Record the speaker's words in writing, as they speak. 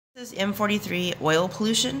This is M43 oil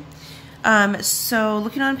pollution. So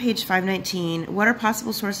looking on page 519, what are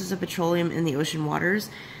possible sources of petroleum in the ocean waters?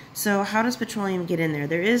 So how does petroleum get in there?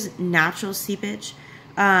 There is natural seepage,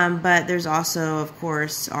 but there's also, of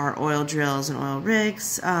course, our oil drills and oil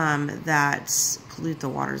rigs that pollute the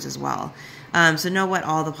waters as well. So know what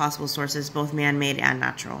all the possible sources, both man-made and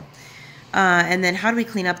natural. And then how do we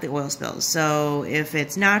clean up the oil spills? So if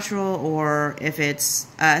it's natural or if it's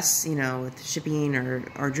us, with shipping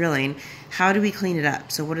or drilling, how do we clean it up?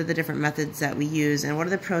 So what are the different methods that we use and what are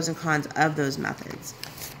the pros and cons of those methods?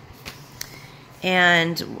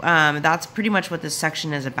 And that's pretty much what this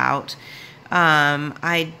section is about.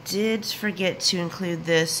 I did forget to include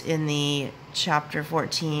this in the chapter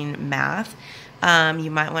 14 math. You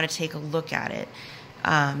might want to take a look at it.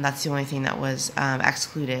 That's the only thing that was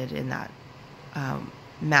excluded in that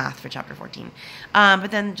math for chapter 14. But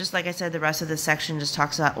then, just like I said, the rest of this section just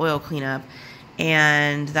talks about oil cleanup,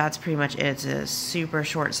 and that's pretty much it. It's a super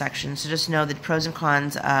short section, so just know the pros and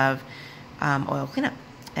cons of oil cleanup.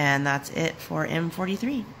 And that's it for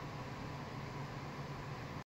M43.